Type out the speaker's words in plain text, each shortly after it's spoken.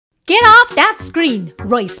Get off that screen,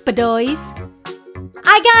 Royce Bedoys.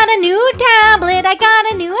 I got a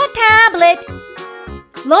new tablet.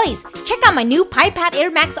 Lois, check out my new iPad Air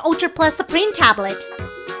Max Ultra Plus Supreme tablet.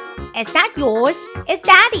 Is that yours? It's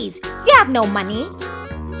Daddy's. You have no money.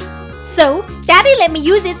 So, Daddy let me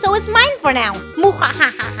use it, so it's mine for now.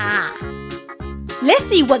 Muhahaha. Let's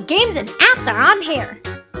see what games and apps are on here.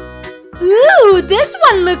 Ooh, this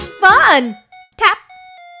one looks fun. Tap.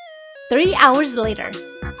 3 hours later.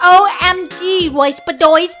 OMG, Royce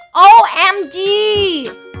Bedoys. OMG.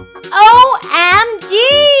 OMG.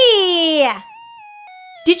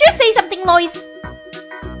 Did you say something, Lois?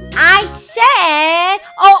 I said...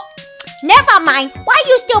 Oh, never mind. Why are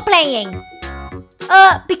you still playing?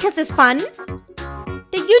 Because it's fun.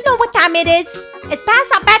 Do you know what time it is? It's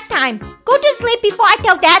past our bedtime. Go to sleep before I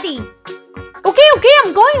tell Daddy. Okay,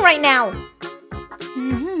 I'm going right now.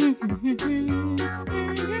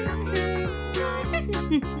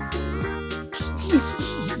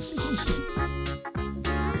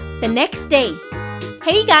 The next day.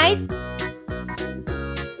 Hey guys.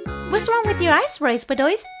 What's wrong with your eyes, Royce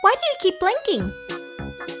Bedoys? Why do you keep blinking?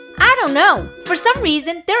 I don't know. For some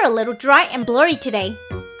reason, they're a little dry and blurry today.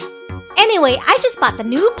 Anyway, I just bought the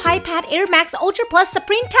new iPad Air Max Ultra Plus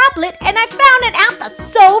Supreme tablet and I found an app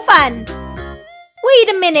that's so fun. Wait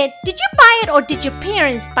a minute, did you buy it or did your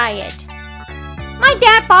parents buy it? My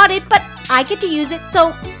dad bought it, but I get to use it,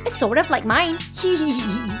 so it's sort of like mine.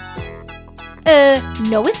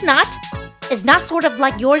 No it's not. It's not sort of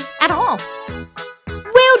like yours at all.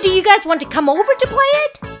 Well, do you guys want to come over to play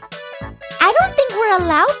it? I don't think we're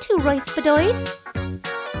allowed to, Royce Bedoys.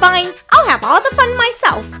 Fine, I'll have all the fun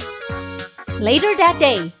myself. Later that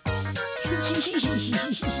day.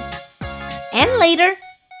 And later.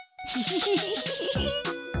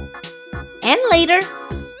 And later.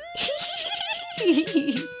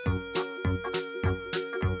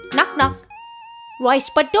 Knock knock. Royce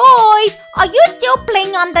Bedoys, are you still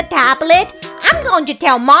playing on the tablet? I'm going to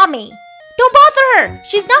tell Mommy. Don't bother her.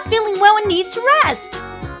 She's not feeling well and needs to rest.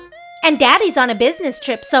 And Daddy's on a business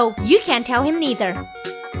trip, so you can't tell him neither.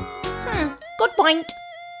 Good point.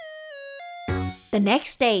 The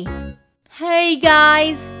next day. Hey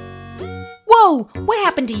guys. Whoa, what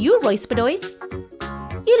happened to you, Royce Bedoys?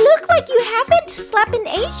 You look like you haven't slept in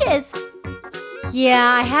ages. Yeah,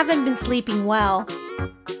 I haven't been sleeping well.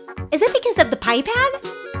 Is it because of the iPad?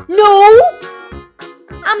 No!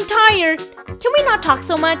 I'm tired. Can we not talk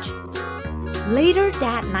so much? Later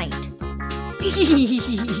that night.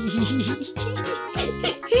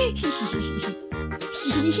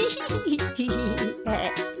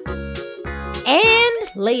 And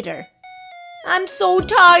later. I'm so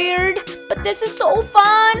tired, but this is so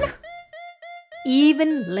fun.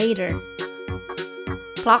 Even later.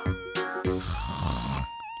 Clock.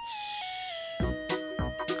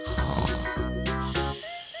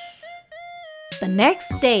 The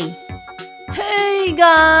next day. Hey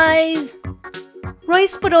guys!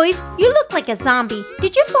 Royce Bedoys, you look like a zombie.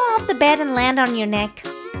 Did you fall off the bed and land on your neck?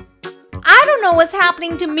 I don't know what's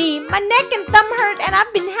happening to me. My neck and thumb hurt and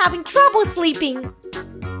I've been having trouble sleeping.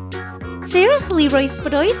 Seriously, Royce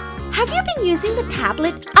Bedoys, have you been using the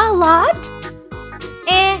tablet a lot?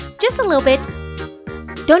 Just a little bit.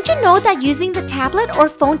 Don't you know that using the tablet or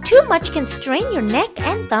phone too much can strain your neck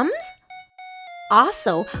and thumbs?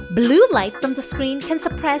 Also, blue light from the screen can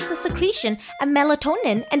suppress the secretion of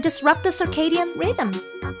melatonin and disrupt the circadian rhythm.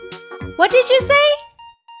 What did you say?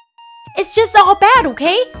 It's just all bad,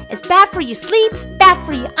 okay? It's bad for your sleep, bad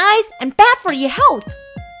for your eyes, and bad for your health.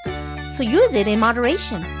 So use it in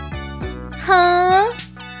moderation. Huh?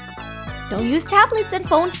 Don't use tablets and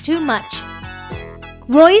phones too much.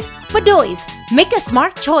 Royce Bedoys, make a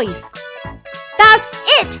smart choice. That's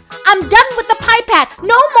it! I'm done with the iPad.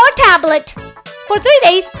 No more tablet. For 3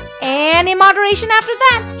 days, and in moderation after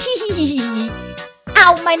that.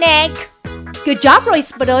 Ow, my neck! Good job,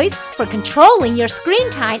 Royce Bedoys, for controlling your screen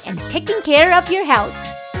time and taking care of your health.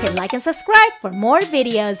 Hit like and subscribe for more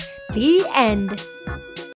videos. The end.